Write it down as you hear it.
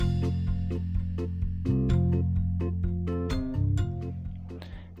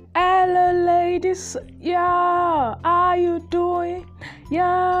ladies, yeah, are you doing?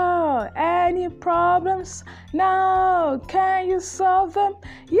 Yeah, any problems? Now, can you solve them?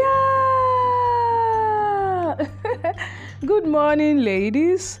 Yeah! Good morning,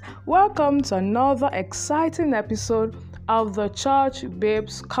 ladies. Welcome to another exciting episode of the Church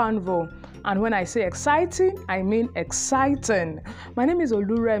Babes Convo. And when I say exciting, I mean exciting. My name is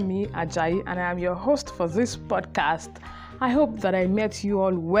Oluremi Ajayi, and I am your host for this podcast. I hope that I met you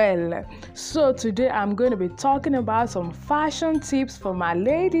all well. So today I'm going to be talking about some fashion tips for my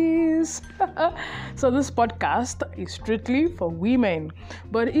ladies. So this podcast is strictly for women.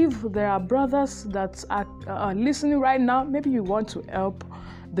 But if there are brothers that are listening right now, maybe you want to help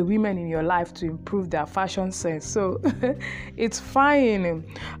the women in your life to improve their fashion sense. So it's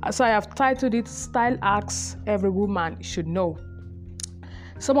fine. So I have titled it Style Hacks Every Woman Should Know.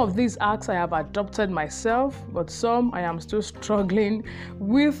 Some of these hacks I have adopted myself, but some I am still struggling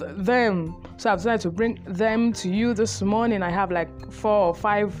with them. So I've decided to bring them to you this morning. I have like 4 or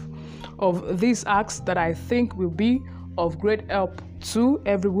 5 of these hacks that I think will be of great help to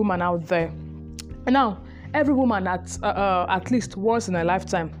every woman out there. And now, every woman at least once in a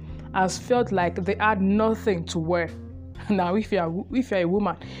lifetime has felt like they had nothing to wear. Now, if you're a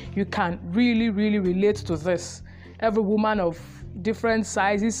woman, you can really relate to this. Every woman of different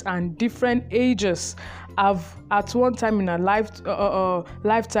sizes and different ages have at one time in her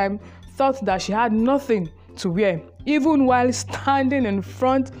lifetime thought that she had nothing to wear, even while standing in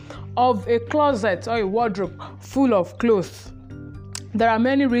front of a closet or a wardrobe full of clothes. There are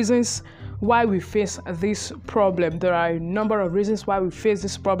many reasons why we face this problem. There are a number of reasons why we face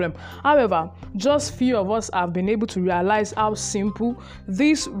this problem. However, just few of us have been able to realize how simple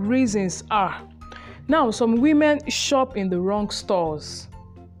these reasons are. Now, some women shop in the wrong stores.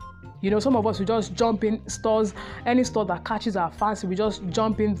 You know, some of us will just jump in stores, any store that catches our fancy, we just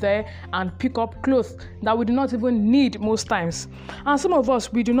jump in there and pick up clothes that we do not even need most times. And some of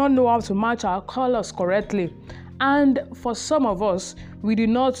us, we do not know how to match our colors correctly. And for some of us, we do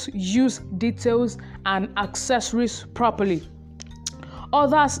not use details and accessories properly.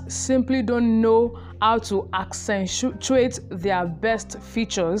 Others simply don't know how to accentuate their best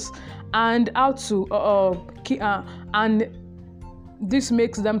features and how to and this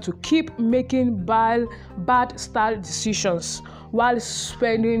makes them to keep making bad style decisions while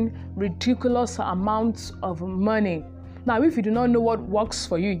spending ridiculous amounts of money. Now, if you do not know what works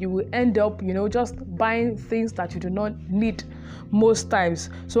for you, you will end up, just buying things that you do not need most times.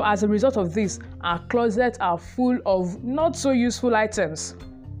 So as a result of this, our closets are full of not so useful items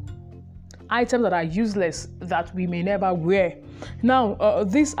that are useless that we may never wear. Now,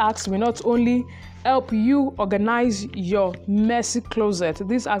 these hacks will not only help you organize your messy closet.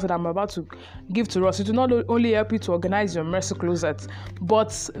 These hacks that I'm about to give to us, it will not only help you to organize your messy closet,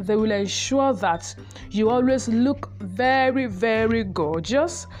 but they will ensure that you always look very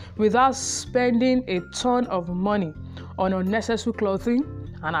gorgeous without spending a ton of money on unnecessary clothing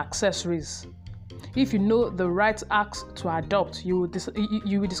and accessories. If you know the right hacks to adopt, you will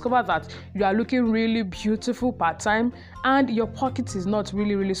discover that you are looking really beautiful part-time and your pocket is not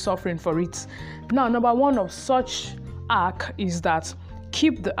really suffering for it. Now, number 1 of such hack is that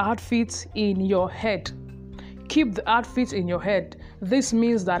keep the outfit in your head. Keep the outfit in your head. This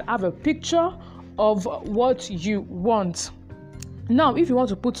means that have a picture of what you want. Now, if you want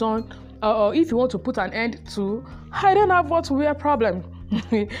to put an end to I don't have what to wear problem,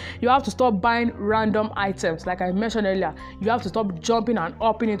 you have to stop buying random items. Like I mentioned earlier, you have to stop jumping and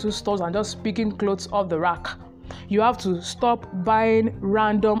hopping into stores and just picking clothes off the rack. You have to stop buying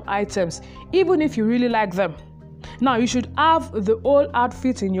random items, even if you really like them. Now, you should have the whole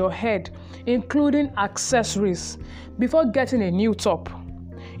outfit in your head, including accessories. Before getting a new top,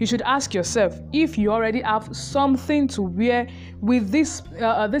 you should ask yourself if you already have something to wear with this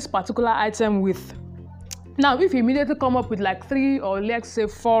particular item with. Now, if you immediately come up with like 3 or let's say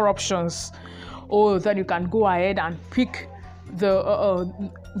 4 options, then you can go ahead and pick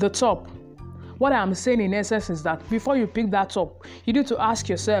the top. What I'm saying in essence is that before you pick that top, you need to ask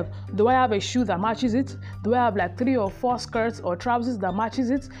yourself, do I have a shoe that matches it? Do I have like 3 or 4 skirts or trousers that matches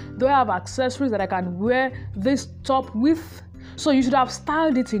it? Do I have accessories that I can wear this top with? So you should have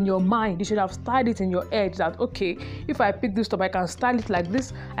styled it in your mind. You should have styled it in your head that, okay, if I pick this top, I can style it like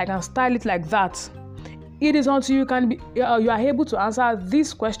this, I can style it like that. It is until you are able to answer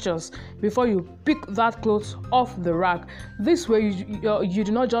these questions before you pick that clothes off the rack. This way, you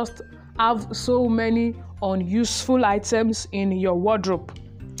do not just have so many unuseful items in your wardrobe.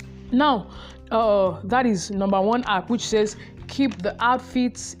 Now, that is number 1 hack, which says keep the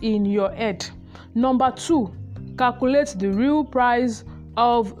outfits in your head. Number 2, calculate the real price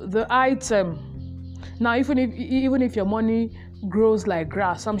of the item. Now, even if your money grows like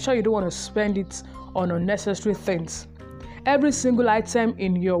grass, I'm sure you don't want to spend it on unnecessary things. Every single item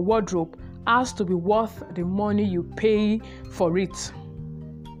in your wardrobe has to be worth the money you pay for it.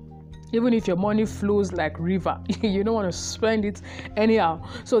 Even if your money flows like river, you don't want to spend it anyhow.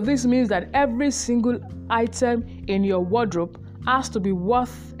 So this means that every single item in your wardrobe has to be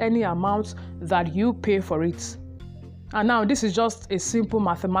worth any amount that you pay for it. And now this is just a simple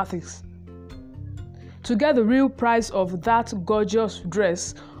mathematics. To get the real price of that gorgeous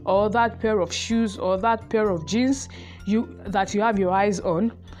dress or that pair of shoes or that pair of jeans that you have your eyes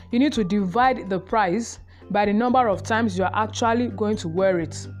on, you need to divide the price by the number of times you are actually going to wear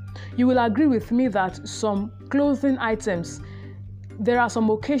it. You will agree with me that some clothing items, there are some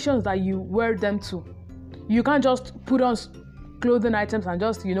occasions that you wear them to. You can't just put on clothing items and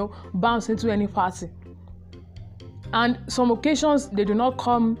just, bounce into any party. And some occasions, they do not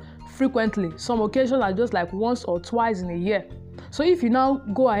come frequently. Some occasions are just like once or twice in a year. So if you now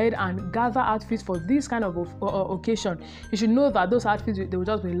go ahead and gather outfits for this kind of occasion, you should know that those outfits, they will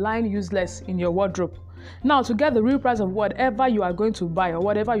just be lying useless in your wardrobe. Now, to get the real price of whatever you are going to buy or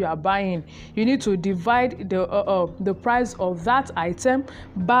whatever you are buying, you need to divide the price of that item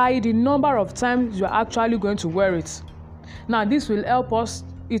by the number of times you are actually going to wear it. Now, this will help us.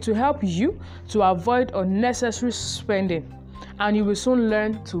 It will help you to avoid unnecessary spending, and you will soon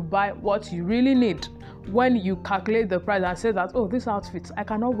learn to buy what you really need when you calculate the price and say that, oh, this outfit, I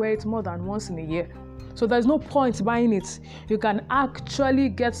cannot wear it more than once in a year. So there's no point buying it. You can actually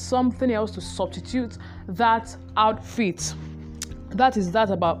get something else to substitute that outfit. That is that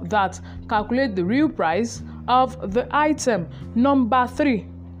about that. Calculate the real price of the item. Number 3,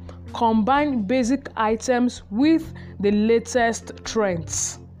 combine basic items with the latest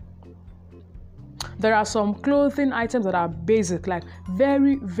trends. There are some clothing items that are basic, like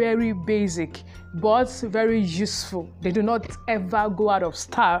very, very basic, but very useful. They do not ever go out of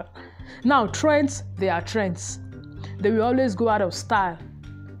style. Now, trends, they are trends. They will always go out of style.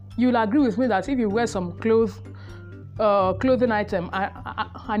 You'll agree with me that if you wear some clothing item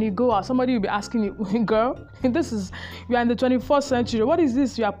and you go out, somebody will be asking you, girl, we are in the 21st century. What is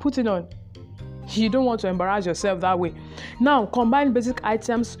this you are putting on? You don't want to embarrass yourself that way. Now, combine basic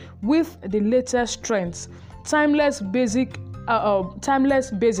items with the latest trends. Timeless basics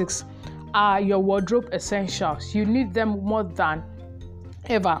are your wardrobe essentials. You need them more than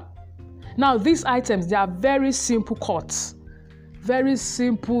ever. Now, these items, they are very simple cuts, very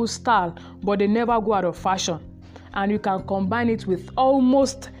simple style, but they never go out of fashion. And you can combine it with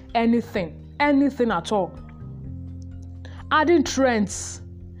almost anything at all. Adding trends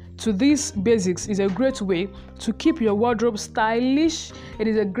to these basics is a great way to keep your wardrobe stylish. It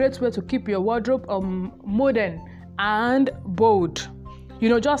is a great way to keep your wardrobe modern and bold.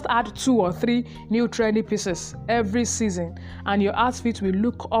 Just add 2 or 3 new trendy pieces every season and your outfit will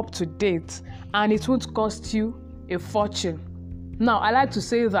look up to date and it won't cost you a fortune. Now, I like to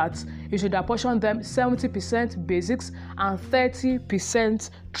say that you should apportion them 70% basics and 30%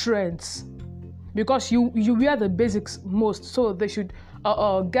 trends, because you wear the basics most, so they should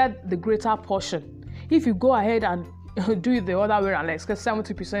get the greater portion. If you go ahead and do it the other way around, like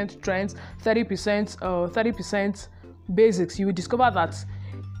 70% trends, 30% basics, you will discover that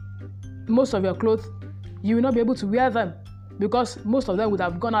most of your clothes, you will not be able to wear them because most of them would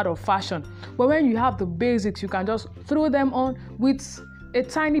have gone out of fashion. But when you have the basics, you can just throw them on with a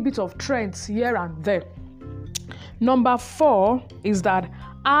tiny bit of trends here and there. Number 4 is that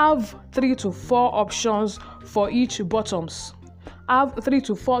have 3 to 4 options for each bottoms. Have 3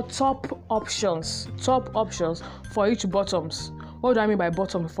 to 4 top options for each bottoms. What do I mean by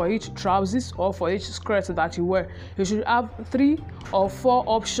bottom? For each trousers or for each skirt that you wear, you should have 3 or 4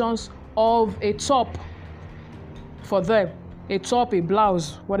 options of a top for them. A top, a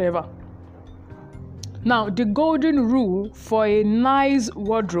blouse, whatever. Now, the golden rule for a nice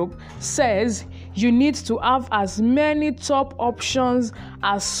wardrobe says you need to have as many top options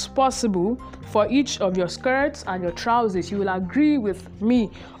as possible for each of your skirts and your trousers. You will agree with me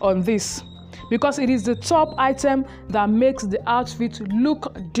on this, because it is the top item that makes the outfit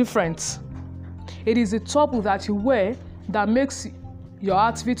look different. It is the top that you wear that makes your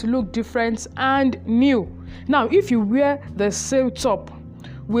outfit look different and new. Now, if you wear the same top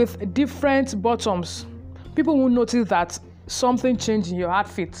with different bottoms, people will notice that something changed in your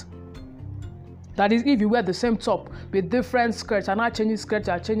outfit. That is, if you wear the same top with different skirts, and not changing skirts,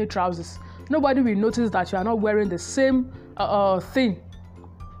 you are changing trousers, nobody will notice that you are not wearing the same thing.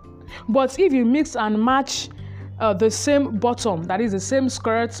 But if you mix and match the same bottom, that is the same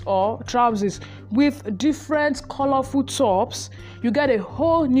skirts or trousers, with different colorful tops, you get a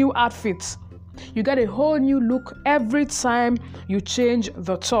whole new outfit. You get a whole new look every time you change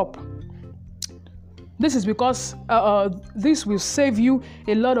the top. This is because this will save you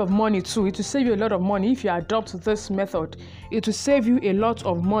a lot of money too. It will save you a lot of money if you adopt this method. It will save you a lot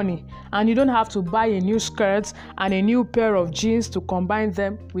of money, and you don't have to buy a new skirt and a new pair of jeans to combine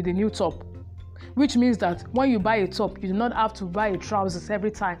them with a new top. Which means that when you buy a top, you do not have to buy a trousers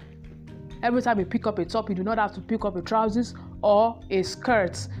every time. Every time you pick up a top, you do not have to pick up a trousers or a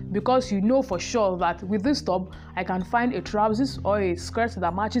skirt, because you know for sure that with this top, I can find a trousers or a skirt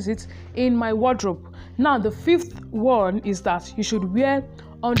that matches it in my wardrobe. Now, the fifth one is that you should wear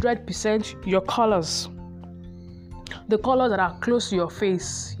 100% your colors. The colors that are close to your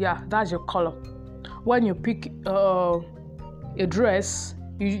face, yeah, that's your color. When you pick a dress,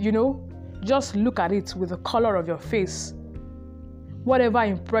 you know, just look at it with the color of your face. Whatever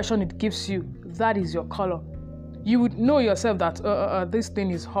impression it gives you, that is your color. You would know yourself that this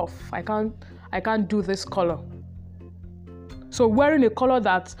thing is off. I can't do this color. So wearing a color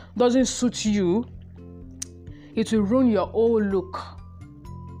that doesn't suit you, it will ruin your whole look.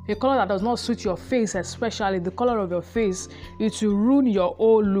 A color that does not suit your face, especially the color of your face, it will ruin your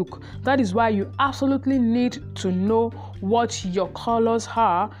whole look. That is why you absolutely need to know what your colors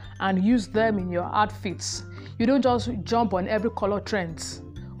are and use them in your outfits. You don't just jump on every color trend.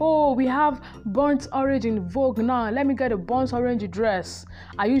 Oh, we have burnt orange in vogue now. Let me get a burnt orange dress.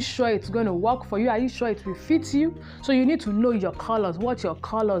 Are you sure it's going to work for you? Are you sure it will fit you? So you need to know your colors, what your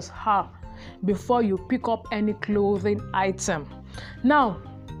colors are, before you pick up any clothing item. Now,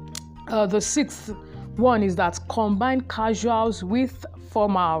 the sixth one is that combine casuals with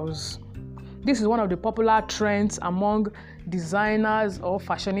formals. This is one of the popular trends among designers or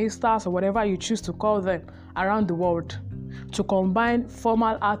fashionistas or whatever you choose to call them around the world, to combine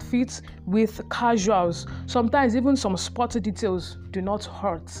formal outfits with casuals. Sometimes even some sporty details do not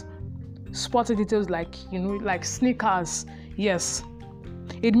hurt. Sporty details like sneakers. Yes,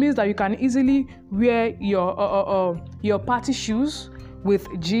 it means that you can easily wear your party shoes with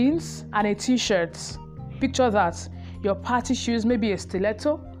jeans and a t-shirt. Picture that, your party shoes, maybe a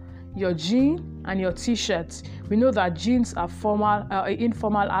stiletto, your jean and your t-shirt. We know that jeans are formal,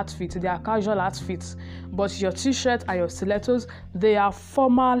 informal outfits, they are casual outfits, but your t-shirt and your stilettos, they are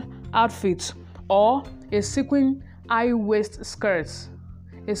formal outfits. Or a sequin high waist skirt,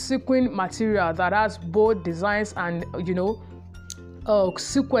 a sequin material that has bold designs and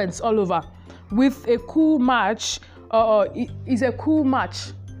sequins all over, with a cool match. Is a cool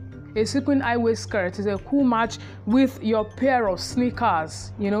match. A sequin high waist skirt is a cool match with your pair of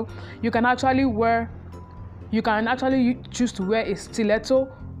sneakers. You can actually choose to wear a stiletto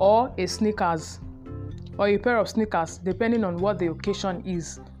or a sneakers or a pair of sneakers, depending on what the occasion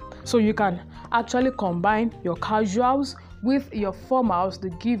is. So you can actually combine your casuals with your formals to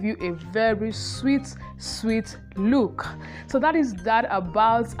give you a very sweet look. So that is that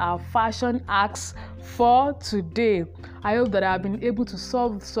about our fashion hacks for today. I hope that I've been able to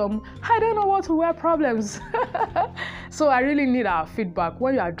solve some I don't know what to wear problems. So I really need our feedback.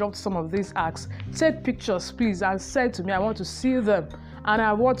 When you adopt some of these hacks, take pictures please and send to me. I want to see them, and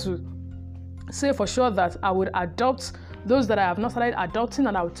I want to say for sure that I would adopt those that I have not started adopting,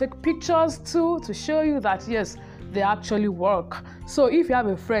 and I will take pictures too to show you that yes, they actually work. So if you have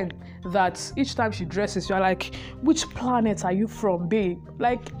a friend that each time she dresses, you're like, which planet are you from, babe?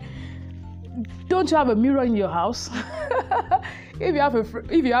 Like, don't you have a mirror in your house? If you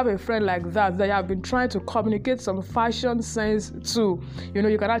have a friend like that you have been trying to communicate some fashion sense to,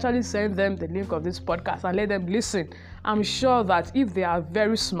 you can actually send them the link of this podcast and let them listen. I'm sure that if they are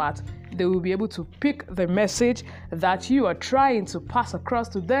very smart, they will be able to pick the message that you are trying to pass across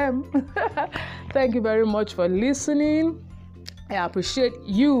to them. Thank you very much for listening. I appreciate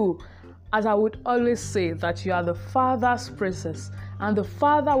you. As I would always say, that you are the Father's princess, and the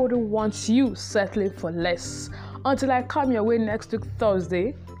Father wouldn't want you settling for less. Until I come your way next week,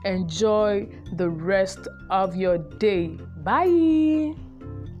 Thursday, enjoy the rest of your day. Bye.